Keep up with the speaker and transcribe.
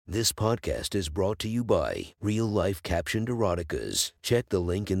This podcast is brought to you by Real Life Captioned Eroticas. Check the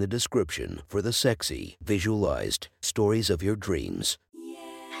link in the description for the sexy, visualized stories of your dreams.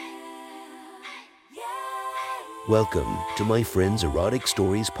 Welcome to my friend's Erotic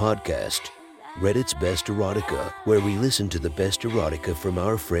Stories podcast, Reddit's Best Erotica, where we listen to the best erotica from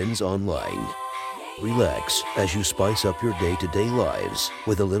our friends online. Relax as you spice up your day-to-day lives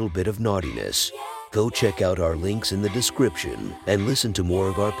with a little bit of naughtiness. Go check out our links in the description and listen to more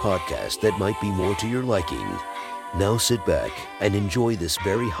of our podcast that might be more to your liking. Now sit back and enjoy this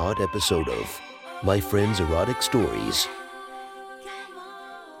very hot episode of My Friend's Erotic Stories.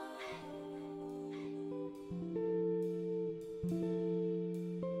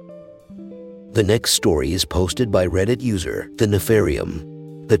 The next story is posted by Reddit user The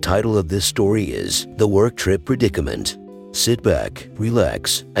Nefarium. The title of this story is The Work Trip Predicament. Sit back,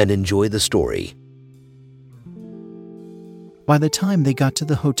 relax, and enjoy the story. By the time they got to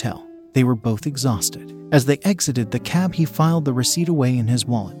the hotel, they were both exhausted. As they exited the cab, he filed the receipt away in his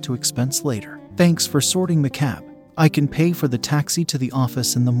wallet to expense later. "Thanks for sorting the cab. I can pay for the taxi to the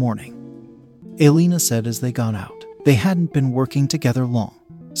office in the morning," Elena said as they got out. They hadn't been working together long,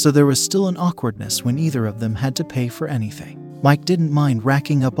 so there was still an awkwardness when either of them had to pay for anything. Mike didn't mind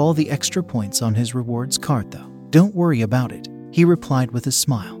racking up all the extra points on his rewards card though. "Don't worry about it," he replied with a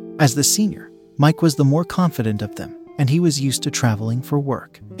smile. As the senior, Mike was the more confident of them, and he was used to traveling for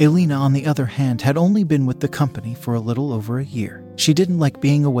work. Elena, on the other hand, had only been with the company for a little over a year. She didn't like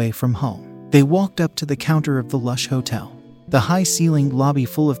being away from home. They walked up to the counter of the lush hotel, the high-ceilinged lobby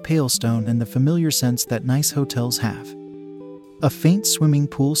full of pale stone and the familiar scents that nice hotels have. A faint swimming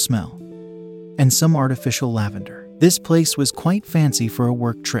pool smell, and some artificial lavender. This place was quite fancy for a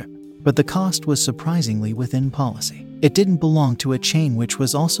work trip, but the cost was surprisingly within policy. It didn't belong to a chain, which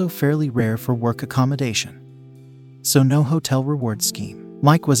was also fairly rare for work accommodation, so no hotel reward scheme.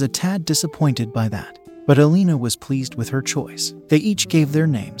 Mike was a tad disappointed by that, but Elena was pleased with her choice. They each gave their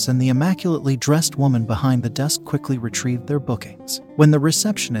names, and the immaculately dressed woman behind the desk quickly retrieved their bookings. When the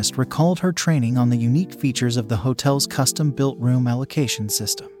receptionist recalled her training on the unique features of the hotel's custom-built room allocation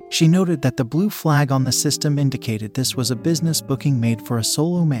system, she noted that the blue flag on the system indicated this was a business booking made for a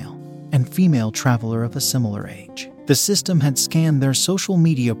solo male and female traveler of a similar age. The system had scanned their social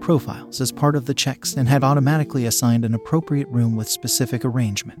media profiles as part of the checks and had automatically assigned an appropriate room with specific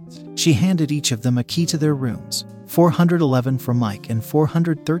arrangements. She handed each of them a key to their rooms, 411 for Mike and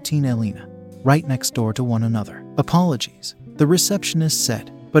 413 Elena, right next door to one another. "Apologies," the receptionist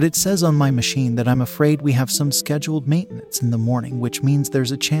said, "but it says on my machine that I'm afraid we have some scheduled maintenance in the morning, which means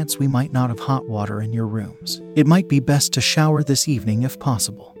there's a chance we might not have hot water in your rooms. It might be best to shower this evening if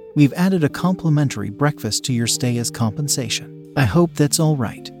possible. We've added a complimentary breakfast to your stay as compensation. I hope that's all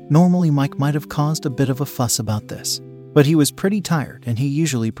right." Normally Mike might have caused a bit of a fuss about this, but he was pretty tired and he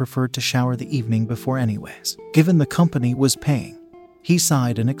usually preferred to shower the evening before anyways. Given the company was paying, he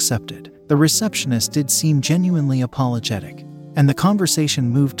sighed and accepted. The receptionist did seem genuinely apologetic, and the conversation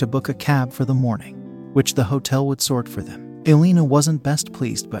moved to book a cab for the morning, which the hotel would sort for them. Elena wasn't best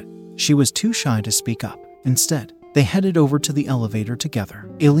pleased, but she was too shy to speak up. Instead, they headed over to the elevator together.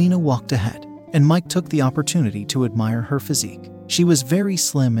 Elena walked ahead, and Mike took the opportunity to admire her physique. She was very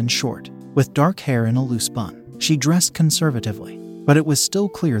slim and short, with dark hair in a loose bun. She dressed conservatively, but it was still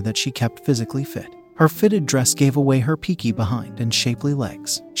clear that she kept physically fit. Her fitted dress gave away her peaky behind and shapely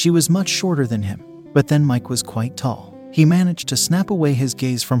legs. She was much shorter than him, but then Mike was quite tall. He managed to snap away his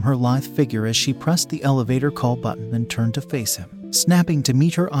gaze from her lithe figure as she pressed the elevator call button and turned to face him. Snapping to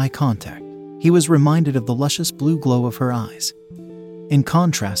meet her eye contact, he was reminded of the luscious blue glow of her eyes, in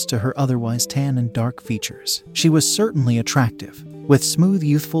contrast to her otherwise tan and dark features. She was certainly attractive, with smooth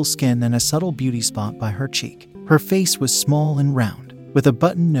youthful skin and a subtle beauty spot by her cheek. Her face was small and round, with a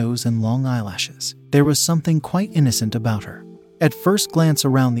button nose and long eyelashes. There was something quite innocent about her. At first glance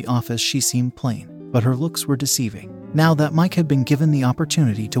around the office she seemed plain, but her looks were deceiving. Now that Mike had been given the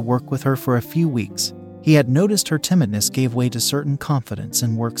opportunity to work with her for a few weeks, he had noticed her timidness gave way to certain confidence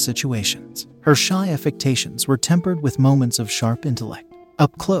in work situations. Her shy affectations were tempered with moments of sharp intellect.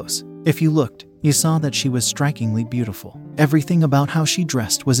 Up close, if you looked, you saw that she was strikingly beautiful. Everything about how she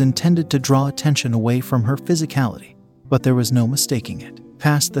dressed was intended to draw attention away from her physicality, but there was no mistaking it.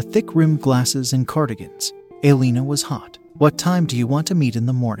 Past the thick-rimmed glasses and cardigans, Elena was hot. "What time do you want to meet in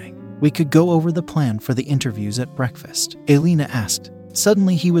the morning? We could go over the plan for the interviews at breakfast," Elena asked.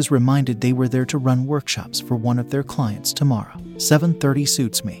 Suddenly he was reminded they were there to run workshops for one of their clients tomorrow. 7:30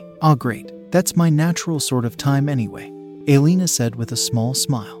 suits me. "Oh great, that's my natural sort of time anyway," Elena said with a small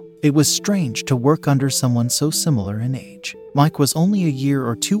smile. It was strange to work under someone so similar in age. Mike was only a year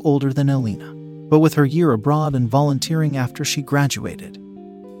or two older than Elena, but with her year abroad and volunteering after she graduated,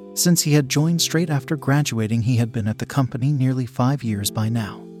 Since he had joined straight after graduating, he had been at the company nearly 5 years by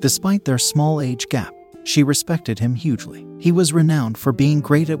now. Despite their small age gap, she respected him hugely. He was renowned for being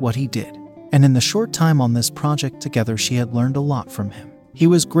great at what he did, and in the short time on this project together, she had learned a lot from him. He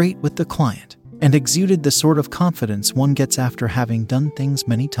was great with the client and exuded the sort of confidence one gets after having done things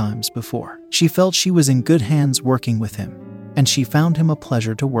many times before. She felt she was in good hands working with him, and she found him a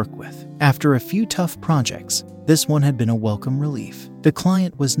pleasure to work with. After a few tough projects, this one had been a welcome relief. The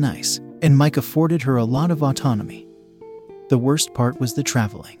client was nice, and Mike afforded her a lot of autonomy. The worst part was the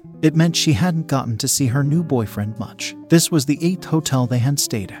traveling. It meant she hadn't gotten to see her new boyfriend much. This was the 8th hotel they had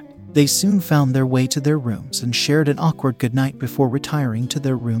stayed at. They soon found their way to their rooms and shared an awkward goodnight before retiring to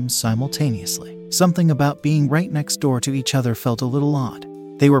their rooms simultaneously. Something about being right next door to each other felt a little odd.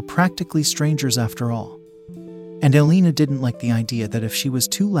 They were practically strangers after all. And Elena didn't like the idea that if she was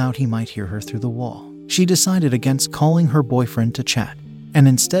too loud he might hear her through the wall. She decided against calling her boyfriend to chat, and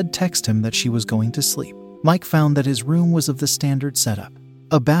instead text him that she was going to sleep. Mike found that his room was of the standard setup.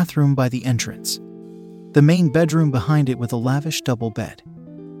 A bathroom by the entrance, the main bedroom behind it with a lavish double bed,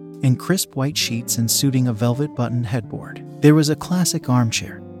 and crisp white sheets and suiting a velvet buttoned headboard. There was a classic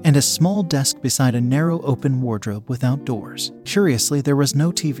armchair and a small desk beside a narrow open wardrobe without doors. Curiously, there was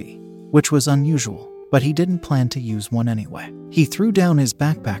no TV, which was unusual, but he didn't plan to use one anyway. He threw down his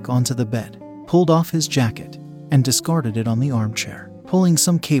backpack onto the bed, pulled off his jacket, and discarded it on the armchair. Pulling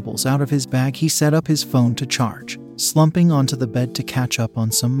some cables out of his bag, he set up his phone to charge, slumping onto the bed to catch up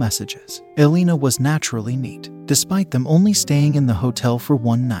on some messages. Elena was naturally neat. Despite them only staying in the hotel for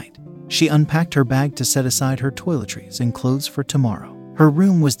one night, she unpacked her bag to set aside her toiletries and clothes for tomorrow. Her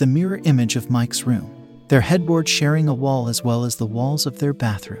room was the mirror image of Mike's room, their headboard sharing a wall as well as the walls of their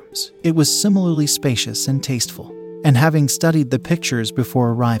bathrooms. It was similarly spacious and tasteful, and having studied the pictures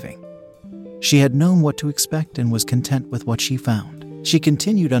before arriving, she had known what to expect and was content with what she found. She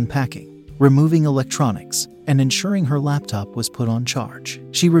continued unpacking, removing electronics, and ensuring her laptop was put on charge.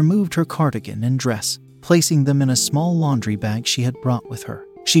 She removed her cardigan and dress, placing them in a small laundry bag she had brought with her.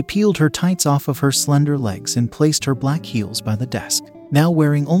 She peeled her tights off of her slender legs and placed her black heels by the desk. Now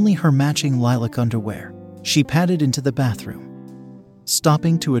wearing only her matching lilac underwear, she padded into the bathroom,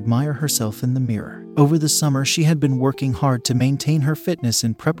 stopping to admire herself in the mirror. Over the summer, she had been working hard to maintain her fitness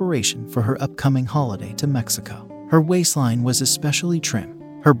in preparation for her upcoming holiday to Mexico. Her waistline was especially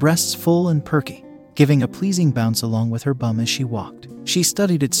trim, her breasts full and perky, giving a pleasing bounce along with her bum as she walked. She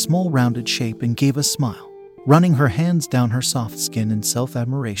studied its small rounded shape and gave a smile, running her hands down her soft skin in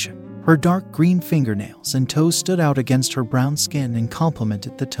self-admiration. Her dark green fingernails and toes stood out against her brown skin and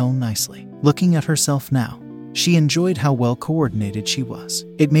complemented the tone nicely. Looking at herself now, she enjoyed how well coordinated she was.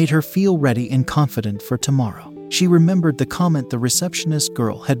 It made her feel ready and confident for tomorrow. She remembered the comment the receptionist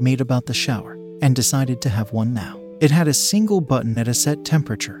girl had made about the shower and decided to have one now. It had a single button at a set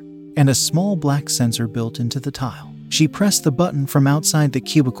temperature and a small black sensor built into the tile. She pressed the button from outside the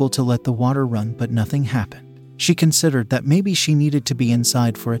cubicle to let the water run, but nothing happened. She considered that maybe she needed to be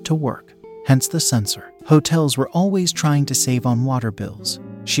inside for it to work, hence the sensor. Hotels were always trying to save on water bills,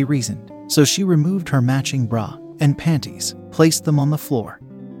 she reasoned. So she removed her matching bra and panties, placed them on the floor,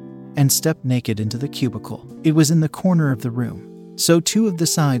 and stepped naked into the cubicle. It was in the corner of the room, so two of the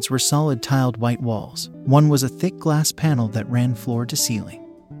sides were solid tiled white walls. One was a thick glass panel that ran floor to ceiling,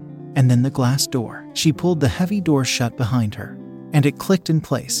 and then the glass door. She pulled the heavy door shut behind her, and it clicked in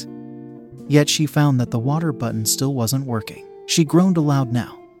place. Yet she found that the water button still wasn't working. She groaned aloud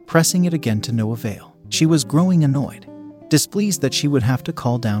now, pressing it again to no avail. She was growing annoyed, displeased that she would have to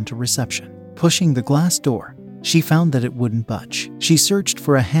call down to reception. Pushing the glass door, she found that it wouldn't budge. She searched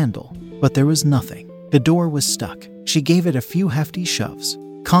for a handle, but there was nothing. The door was stuck. She gave it a few hefty shoves,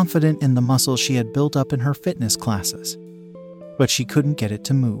 confident in the muscle she had built up in her fitness classes. But she couldn't get it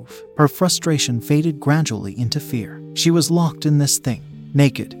to move. Her frustration faded gradually into fear. She was locked in this thing,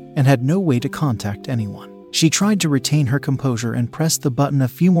 naked, and had no way to contact anyone. She tried to retain her composure and pressed the button a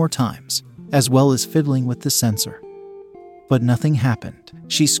few more times, as well as fiddling with the sensor. But nothing happened.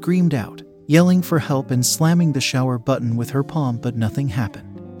 She screamed out, yelling for help and slamming the shower button with her palm, but nothing happened.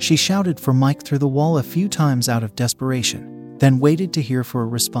 She shouted for Mike through the wall a few times out of desperation, then waited to hear for a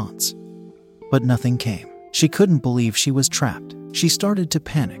response. But nothing came. She couldn't believe she was trapped. She started to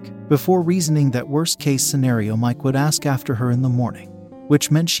panic, before reasoning that worst-case scenario Mike would ask after her in the morning,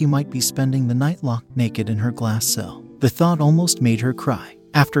 which meant she might be spending the night locked naked in her glass cell. The thought almost made her cry.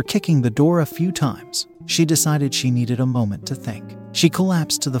 After kicking the door a few times, she decided she needed a moment to think. She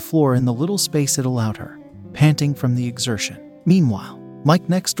collapsed to the floor in the little space it allowed her, panting from the exertion. Meanwhile, Mike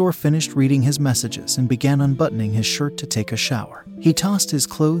next door finished reading his messages and began unbuttoning his shirt to take a shower. He tossed his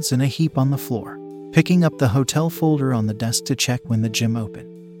clothes in a heap on the floor, picking up the hotel folder on the desk to check when the gym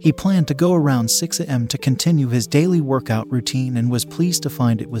opened. He planned to go around 6 a.m. to continue his daily workout routine and was pleased to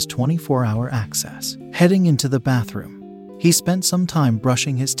find it was 24-hour access. Heading into the bathroom, he spent some time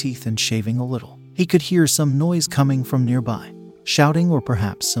brushing his teeth and shaving a little. He could hear some noise coming from nearby, shouting or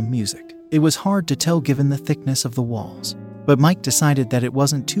perhaps some music. It was hard to tell given the thickness of the walls, but Mike decided that it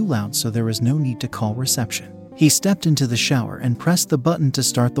wasn't too loud, so there was no need to call reception. He stepped into the shower and pressed the button to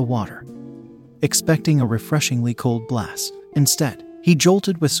start the water, expecting a refreshingly cold blast. Instead, he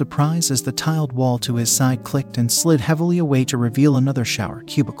jolted with surprise as the tiled wall to his side clicked and slid heavily away to reveal another shower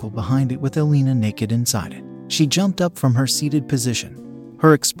cubicle behind it with Elena naked inside it. She jumped up from her seated position,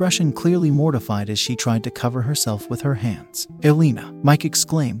 her expression clearly mortified as she tried to cover herself with her hands. "Elena," Mike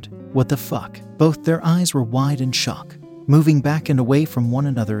exclaimed. "What the fuck?" Both their eyes were wide in shock, moving back and away from one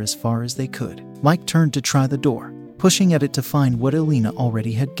another as far as they could. Mike turned to try the door, pushing at it to find what Elena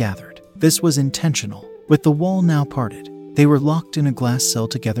already had gathered. This was intentional. With the wall now parted, they were locked in a glass cell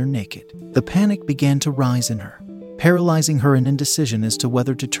together naked. The panic began to rise in her, paralyzing her in indecision as to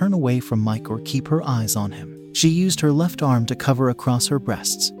whether to turn away from Mike or keep her eyes on him. She used her left arm to cover across her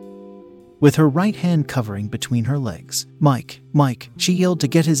breasts, with her right hand covering between her legs. Mike, she yelled to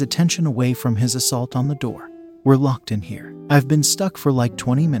get his attention away from his assault on the door. "We're locked in here. I've been stuck for like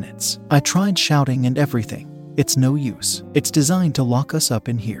 20 minutes. I tried shouting and everything. It's no use. It's designed to lock us up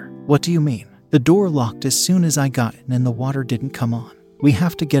in here." "What do you mean?" "The door locked as soon as I got in and the water didn't come on. We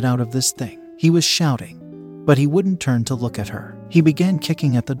have to get out of this thing." He was shouting, but he wouldn't turn to look at her. He began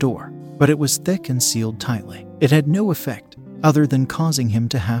kicking at the door, but it was thick and sealed tightly. It had no effect, other than causing him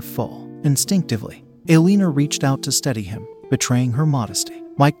to half fall. Instinctively, Elena reached out to steady him, betraying her modesty.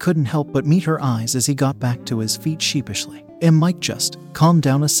 Mike couldn't help but meet her eyes as he got back to his feet sheepishly. Mike, just calm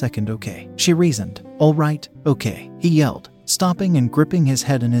down a second, okay?" she reasoned. "All right, okay," he yelled, stopping and gripping his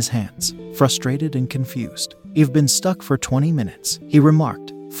head in his hands, frustrated and confused. "You've been stuck for 20 minutes, he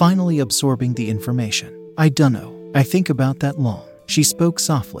remarked, finally absorbing the information. "I dunno. I think about that long." She spoke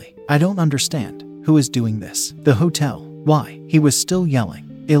softly. "I don't understand. Who is doing this?" "The hotel." "Why?" He was still yelling.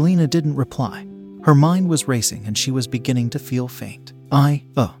 Elena didn't reply. Her mind was racing and she was beginning to feel faint.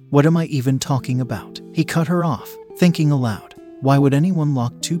 What am I even talking about?" He cut her off, thinking aloud. Why would anyone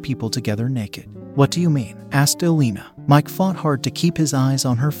lock two people together naked? "What do you mean?" asked Elena. Mike fought hard to keep his eyes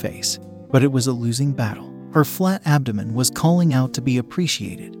on her face, but it was a losing battle. Her flat abdomen was calling out to be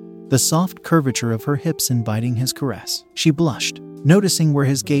appreciated, the soft curvature of her hips inviting his caress. She blushed, noticing where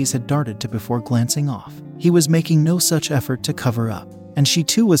his gaze had darted to before glancing off. He was making no such effort to cover up, and she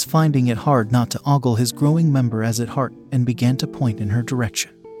too was finding it hard not to ogle his growing member as it heart and began to point in her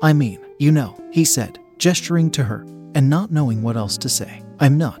direction. "I mean, you know," he said, gesturing to her, and not knowing what else to say.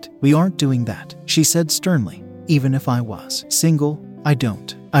 "I'm not. We aren't doing that," she said sternly. "Even if I was single, I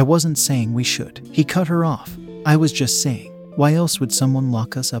don't. I wasn't saying we should." He cut her off. "I was just saying, why else would someone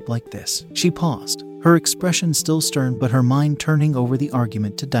lock us up like this?" She paused, her expression still stern but her mind turning over the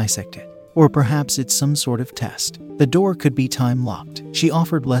argument to dissect it. "Or perhaps it's some sort of test. The door could be time locked," she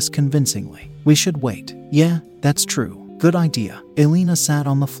offered less convincingly. "We should wait." "Yeah, that's true. Good idea." Elena sat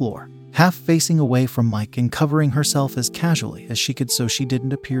on the floor, half facing away from Mike and covering herself as casually as she could so she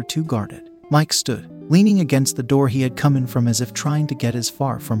didn't appear too guarded. Mike stood, leaning against the door he had come in from as if trying to get as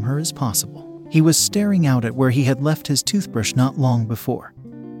far from her as possible. He was staring out at where he had left his toothbrush not long before,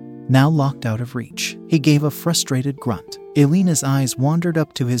 now locked out of reach. He gave a frustrated grunt. Elena's eyes wandered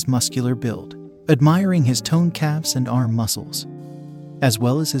up to his muscular build, admiring his toned calves and arm muscles, as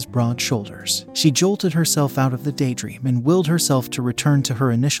well as his broad shoulders. She jolted herself out of the daydream and willed herself to return to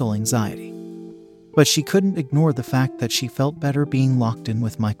her initial anxiety. But she couldn't ignore the fact that she felt better being locked in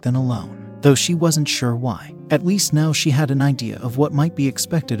with Mike than alone, though she wasn't sure why. At least now she had an idea of what might be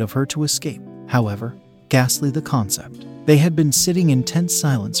expected of her to escape. However, ghastly the concept. They had been sitting in tense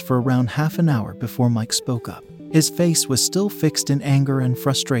silence for around half an hour before Mike spoke up. His face was still fixed in anger and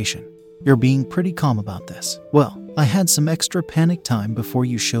frustration. "You're being pretty calm about this." "Well, I had some extra panic time before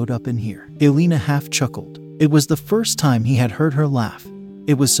you showed up in here." Elena half chuckled. It was the first time he had heard her laugh.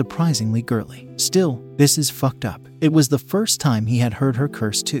 It was surprisingly girly. "Still, this is fucked up." It was the first time he had heard her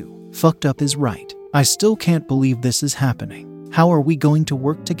curse too. "Fucked up is right. I still can't believe this is happening. How are we going to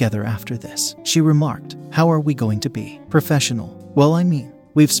work together after this?" she remarked. "How are we going to be professional?" "Well, I mean,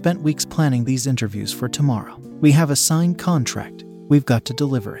 we've spent weeks planning these interviews for tomorrow. We have a signed contract. We've got to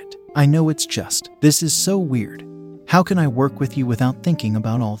deliver it. I know it's just, this is so weird. How can I work with you without thinking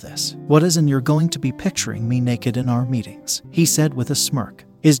about all this?" "What isn't you're going to be picturing me naked in our meetings?" he said with a smirk.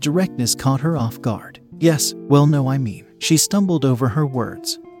 His directness caught her off guard. "Yes, well no I mean." She stumbled over her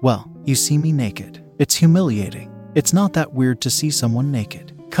words. "Well, you see me naked. It's humiliating. It's not that weird to see someone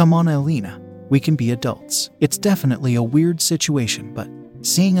naked. Come on, Elena. We can be adults. It's definitely a weird situation, but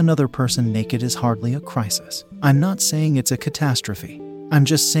seeing another person naked is hardly a crisis. I'm not saying it's a catastrophe. I'm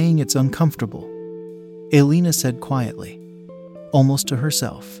just saying it's uncomfortable," Elena said quietly, almost to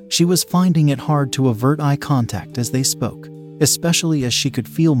herself. She was finding it hard to avert eye contact as they spoke, especially as she could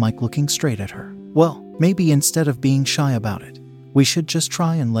feel Mike looking straight at her. "Well, maybe instead of being shy about it, we should just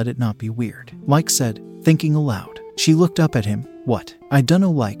try and let it not be weird," Mike said, thinking aloud. She looked up at him. "What? I dunno,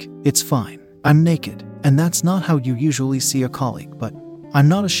 like, it's fine. I'm naked, and that's not how you usually see a colleague, but I'm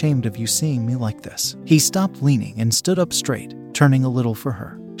not ashamed of you seeing me like this." He stopped leaning and stood up straight, turning a little for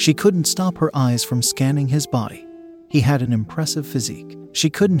her. She couldn't stop her eyes from scanning his body. He had an impressive physique. She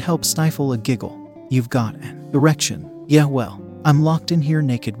couldn't help stifle a giggle. "You've got an erection." "Yeah, well, I'm locked in here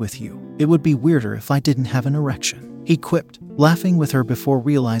naked with you. It would be weirder if I didn't have an erection," he quipped, laughing with her before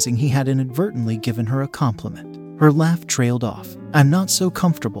realizing he had inadvertently given her a compliment. Her laugh trailed off. "I'm not so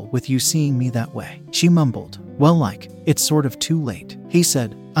comfortable with you seeing me that way," she mumbled. "Well, like, it's sort of too late," he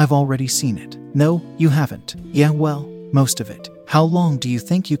said. "I've already seen it." "No, you haven't." "Yeah, well, most of it. How long do you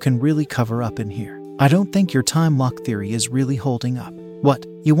think you can really cover up in here? I don't think your time lock theory is really holding up." "What,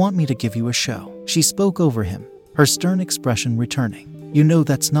 you want me to give you a show?" She spoke over him, her stern expression returning. "You know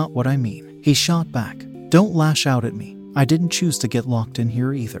that's not what I mean," he shot back. "Don't lash out at me. I didn't choose to get locked in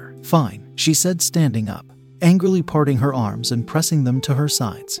here either." "Fine," she said, standing up, angrily parting her arms and pressing them to her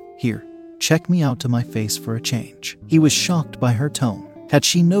sides. "Here, check me out to my face for a change." He was shocked by her tone. Had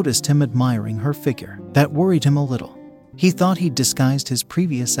she noticed him admiring her figure? That worried him a little. He thought he'd disguised his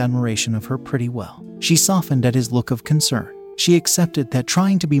previous admiration of her pretty well. She softened at his look of concern. She accepted that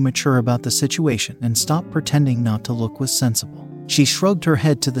trying to be mature about the situation and stop pretending not to look was sensible. She shrugged her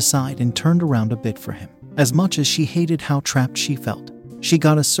head to the side and turned around a bit for him. As much as she hated how trapped she felt, she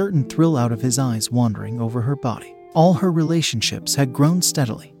got a certain thrill out of his eyes wandering over her body. All her relationships had grown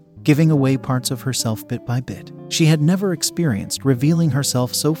steadily, giving away parts of herself bit by bit. She had never experienced revealing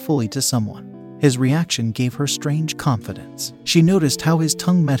herself so fully to someone. His reaction gave her strange confidence. She noticed how his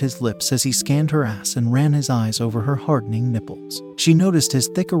tongue met his lips as he scanned her ass and ran his eyes over her hardening nipples. She noticed his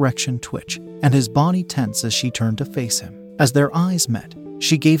thick erection twitch and his body tense as she turned to face him. As their eyes met,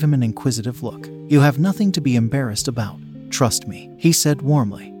 she gave him an inquisitive look. "You have nothing to be embarrassed about. Trust me," he said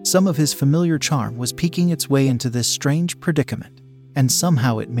warmly. Some of his familiar charm was peeking its way into this strange predicament, and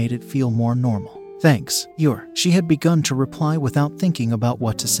somehow it made it feel more normal. "Thanks, you're," she had begun to reply without thinking about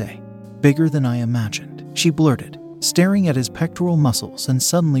what to say. "Bigger than I imagined," she blurted, staring at his pectoral muscles and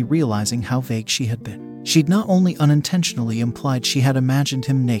suddenly realizing how vague she had been. She'd not only unintentionally implied she had imagined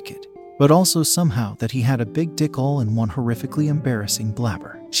him naked, but also somehow that he had a big dick all in one horrifically embarrassing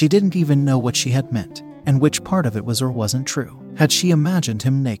blabber. She didn't even know what she had meant, and which part of it was or wasn't true. Had she imagined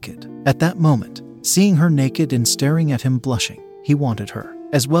him naked? At that moment, seeing her naked and staring at him blushing, he wanted her,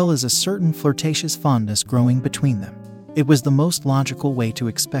 as well as a certain flirtatious fondness growing between them. It was the most logical way to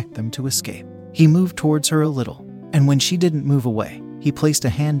expect them to escape. He moved towards her a little, and when she didn't move away, he placed a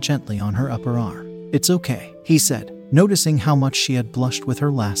hand gently on her upper arm. "It's okay," he said, noticing how much she had blushed with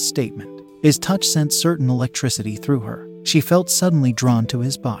her last statement. His touch sent certain electricity through her. She felt suddenly drawn to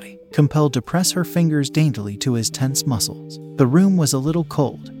his body, compelled to press her fingers daintily to his tense muscles. The room was a little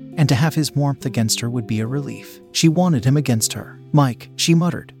cold, and to have his warmth against her would be a relief. She wanted him against her. "Mike," she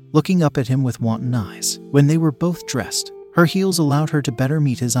muttered, looking up at him with wanton eyes. When they were both dressed, her heels allowed her to better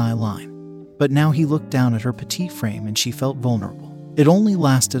meet his eye line. But now he looked down at her petite frame and she felt vulnerable. It only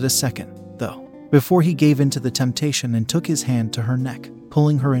lasted a second, though, before he gave in to the temptation and took his hand to her neck,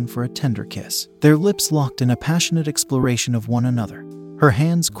 pulling her in for a tender kiss. Their lips locked in a passionate exploration of one another, her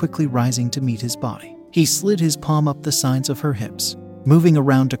hands quickly rising to meet his body. He slid his palm up the sides of her hips, moving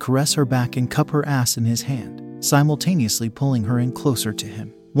around to caress her back and cup her ass in his hand, simultaneously pulling her in closer to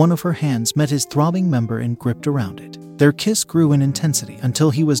him. One of her hands met his throbbing member and gripped around it. Their kiss grew in intensity until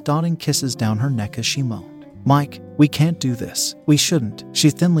he was dotting kisses down her neck as she moaned. "Mike, we can't do this. We shouldn't," she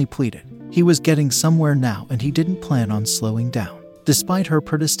thinly pleaded. He was getting somewhere now and he didn't plan on slowing down. Despite her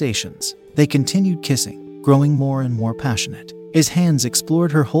protestations, they continued kissing, growing more and more passionate. His hands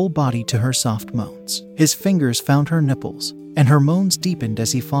explored her whole body to her soft moans. His fingers found her nipples, and her moans deepened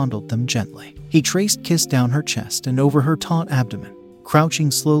as he fondled them gently. He traced kiss down her chest and over her taut abdomen,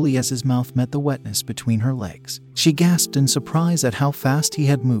 crouching slowly as his mouth met the wetness between her legs. She gasped in surprise at how fast he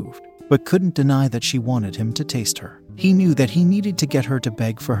had moved, but couldn't deny that she wanted him to taste her. He knew that he needed to get her to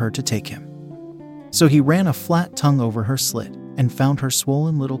beg for her to take him. So he ran a flat tongue over her slit and found her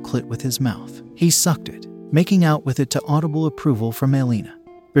swollen little clit with his mouth. He sucked it, making out with it to audible approval from Elena,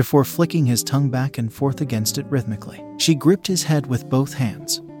 before flicking his tongue back and forth against it rhythmically. She gripped his head with both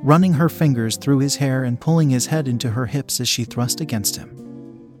hands, running her fingers through his hair and pulling his head into her hips as she thrust against him.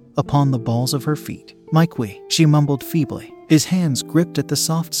 Upon the balls of her feet. "Mike, she mumbled feebly, His hands gripped at the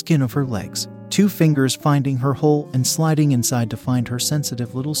soft skin of her legs, 2 fingers finding her hole and sliding inside to find her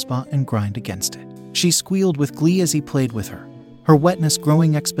sensitive little spot and grind against it. She squealed with glee as he played with her, her wetness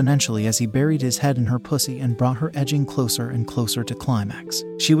growing exponentially as he buried his head in her pussy and brought her edging closer and closer to climax.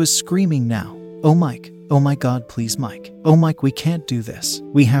 She was screaming now, "Oh Mike, oh my God, please Mike. Oh Mike, we can't do this.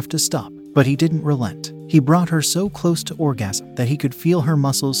 We have to stop." But he didn't relent. He brought her so close to orgasm that he could feel her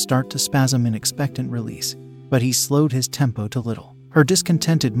muscles start to spasm in expectant release, but he slowed his tempo to little. Her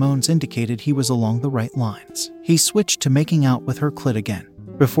discontented moans indicated he was along the right lines. He switched to making out with her clit again,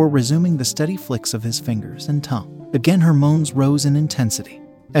 before resuming the steady flicks of his fingers and tongue. Again her moans rose in intensity,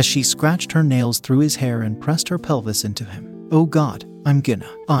 as she scratched her nails through his hair and pressed her pelvis into him. "Oh God,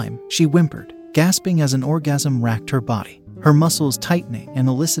 she whimpered, gasping as an orgasm racked her body, her muscles tightening and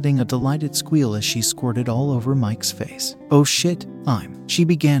eliciting a delighted squeal as she squirted all over Mike's face. "Oh shit, she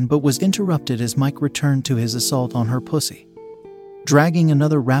began but was interrupted as Mike returned to his assault on her pussy, dragging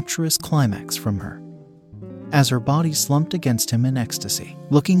another rapturous climax from her. As her body slumped against him in ecstasy,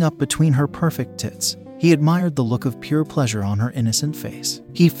 looking up between her perfect tits, he admired the look of pure pleasure on her innocent face.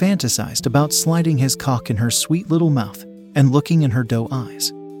 He fantasized about sliding his cock in her sweet little mouth and looking in her doe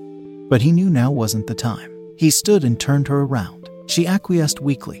eyes. But he knew now wasn't the time. He stood and turned her around. She acquiesced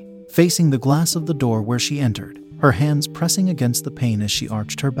weakly, facing the glass of the door where she entered, her hands pressing against the pane as she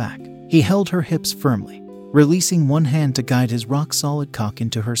arched her back. He held her hips firmly, releasing one hand to guide his rock-solid cock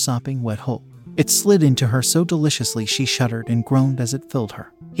into her sopping wet hole. It slid into her so deliciously she shuddered and groaned as it filled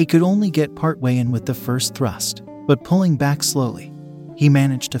her. He could only get partway in with the first thrust, but pulling back slowly, he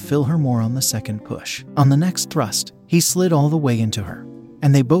managed to fill her more on the second push. On the next thrust, he slid all the way into her,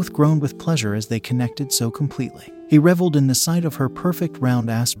 and they both groaned with pleasure as they connected so completely. He reveled in the sight of her perfect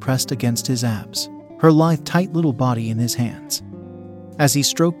round ass pressed against his abs, her lithe, tight little body in his hands, as he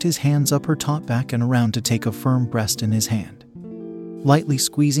stroked his hands up her taut back and around to take a firm breast in his hand, lightly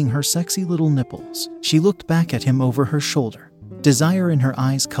squeezing her sexy little nipples. She looked back at him over her shoulder, desire in her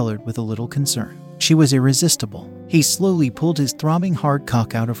eyes colored with a little concern. She was irresistible. He slowly pulled his throbbing hard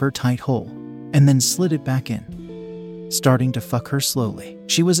cock out of her tight hole, and then slid it back in, starting to fuck her slowly.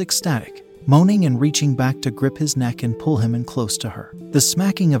 She was ecstatic, moaning and reaching back to grip his neck and pull him in close to her. The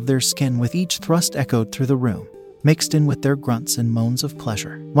smacking of their skin with each thrust echoed through the room, mixed in with their grunts and moans of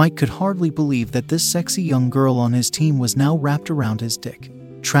pleasure. Mike could hardly believe that this sexy young girl on his team was now wrapped around his dick,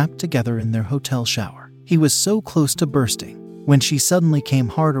 trapped together in their hotel shower. He was so close to bursting when she suddenly came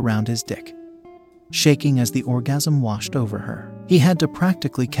hard around his dick, shaking as the orgasm washed over her. He had to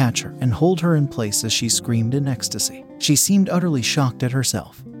practically catch her and hold her in place as she screamed in ecstasy. She seemed utterly shocked at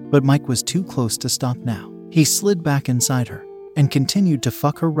herself, but Mike was too close to stop now. He slid back inside her and continued to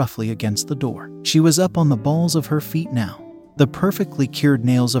fuck her roughly against the door. She was up on the balls of her feet now, the perfectly cured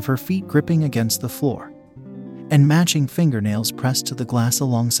nails of her feet gripping against the floor, and matching fingernails pressed to the glass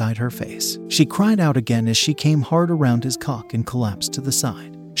alongside her face. She cried out again as she came hard around his cock and collapsed to the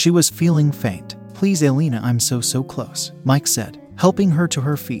side. She was feeling faint. "Please, Elena, I'm so close," Mike said, helping her to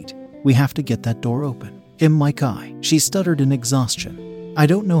her feet. "We have to get that door open." Mike, she stuttered in exhaustion. "I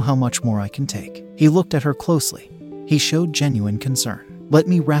don't know how much more I can take." He looked at her closely. He showed genuine concern. "Let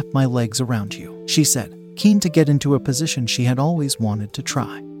me wrap my legs around you," she said, keen to get into a position she had always wanted to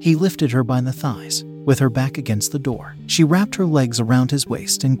try. He lifted her by the thighs, with her back against the door. She wrapped her legs around his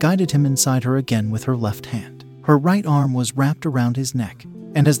waist and guided him inside her again with her left hand. Her right arm was wrapped around his neck,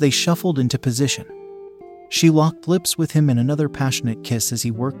 and as they shuffled into position, she locked lips with him in another passionate kiss as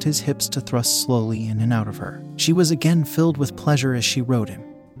he worked his hips to thrust slowly in and out of her. She was again filled with pleasure as she rode him,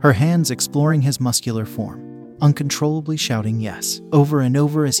 her hands exploring his muscular form, uncontrollably shouting yes over and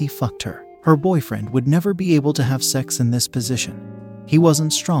over as he fucked her. Her boyfriend would never be able to have sex in this position. He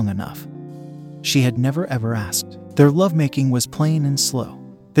wasn't strong enough. She had never ever asked. Their lovemaking was plain and slow.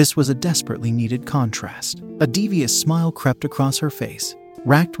 This was a desperately needed contrast. A devious smile crept across her face,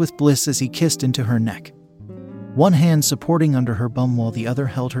 racked with bliss as he kissed into her neck, one hand supporting under her bum while the other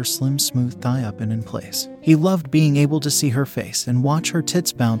held her slim, smooth thigh up and in place. He loved being able to see her face and watch her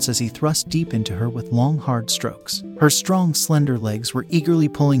tits bounce as he thrust deep into her with long, hard strokes. Her strong, slender legs were eagerly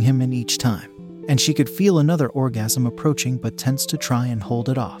pulling him in each time, and she could feel another orgasm approaching but tensed to try and hold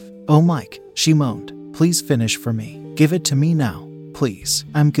it off. "Oh, Mike," she moaned. "Please finish for me. Give it to me now. Please.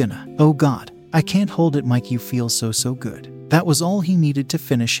 I'm gonna. Oh God. I can't hold it, Mike. You feel so good." That was all he needed to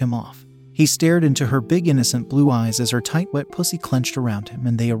finish him off. He stared into her big innocent blue eyes as her tight wet pussy clenched around him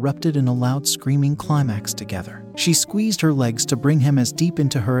and they erupted in a loud screaming climax together. She squeezed her legs to bring him as deep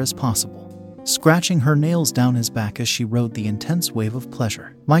into her as possible, scratching her nails down his back as she rode the intense wave of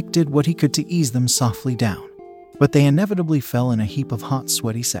pleasure. Mike did what he could to ease them softly down, but they inevitably fell in a heap of hot,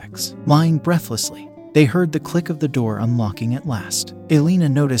 sweaty sex. Lying breathlessly, They heard the click of the door unlocking at last. Elena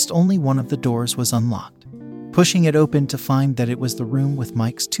noticed only one of the doors was unlocked. Pushing it open to find that it was the room with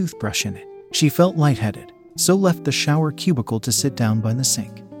Mike's toothbrush in it, she felt lightheaded, so left the shower cubicle to sit down by the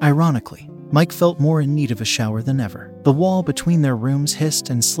sink. Ironically, Mike felt more in need of a shower than ever. The wall between their rooms hissed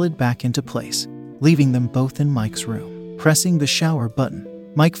and slid back into place, leaving them both in Mike's room. Pressing the shower button,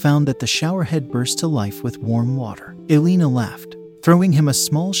 Mike found that the shower head burst to life with warm water. Elena laughed, throwing him a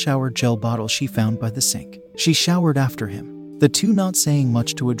small shower gel bottle she found by the sink. She showered after him, the two not saying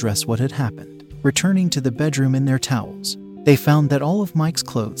much to address what had happened. Returning to the bedroom in their towels, they found that all of Mike's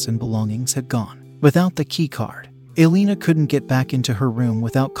clothes and belongings had gone. Without the key card, Elena couldn't get back into her room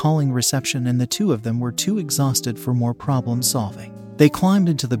without calling reception, and the two of them were too exhausted for more problem solving. They climbed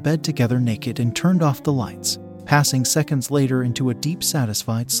into the bed together naked and turned off the lights, passing seconds later into a deep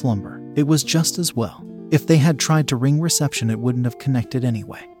satisfied slumber. It was just as well. If they had tried to ring reception, it wouldn't have connected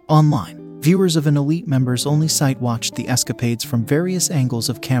anyway. Online, viewers of an Elite members only site watched the escapades from various angles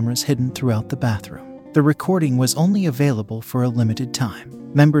of cameras hidden throughout the bathroom. The recording was only available for a limited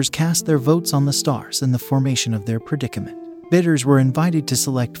time. Members cast their votes on the stars in the formation of their predicament. Bidders were invited to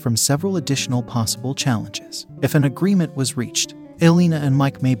select from several additional possible challenges. If an agreement was reached, Elena and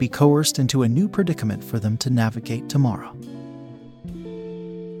Mike may be coerced into a new predicament for them to navigate tomorrow.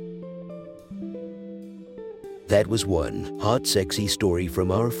 That was one hot, sexy story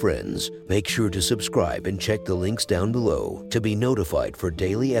from our friends. Make sure to subscribe and check the links down below to be notified for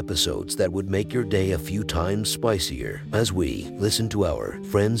daily episodes that would make your day a few times spicier as we listen to our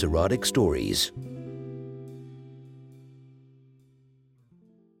friends' erotic stories.